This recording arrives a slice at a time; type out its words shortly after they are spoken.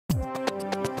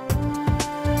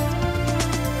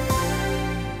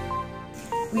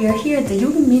We are here at the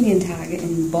Jugendmedientage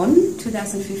in Bonn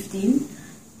 2015,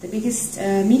 the biggest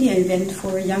media event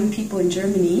for young people in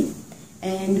Germany.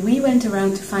 And we went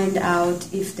around to find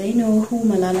out if they know who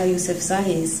Malala Yousafzai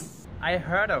is. I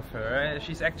heard of her.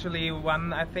 She's actually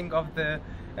one, I think, of the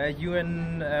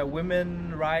UN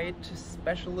women rights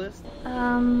specialists.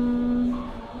 I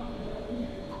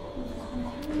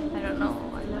don't know.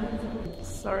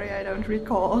 Sorry, I don't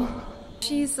recall.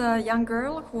 She's a young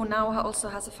girl who now also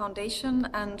has a foundation,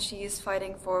 and she is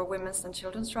fighting for women's and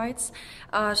children's rights.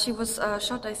 She was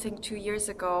shot, I think, 2 years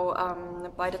ago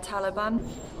by the Taliban.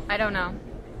 I don't know.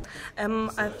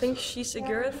 I think she's a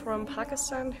girl from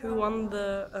Pakistan who won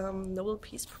the Nobel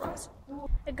Peace Prize.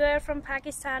 A girl from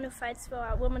Pakistan who fights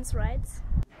for women's rights.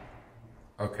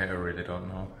 Okay, I really don't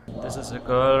know. This is a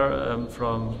girl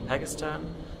from Pakistan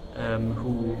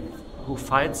who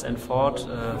fights and fought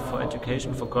for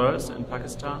education for girls in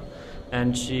Pakistan,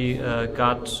 and she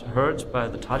got hurt by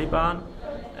the Taliban,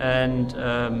 and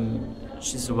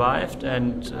she survived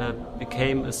and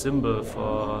became a symbol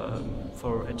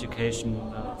for education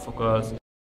for girls.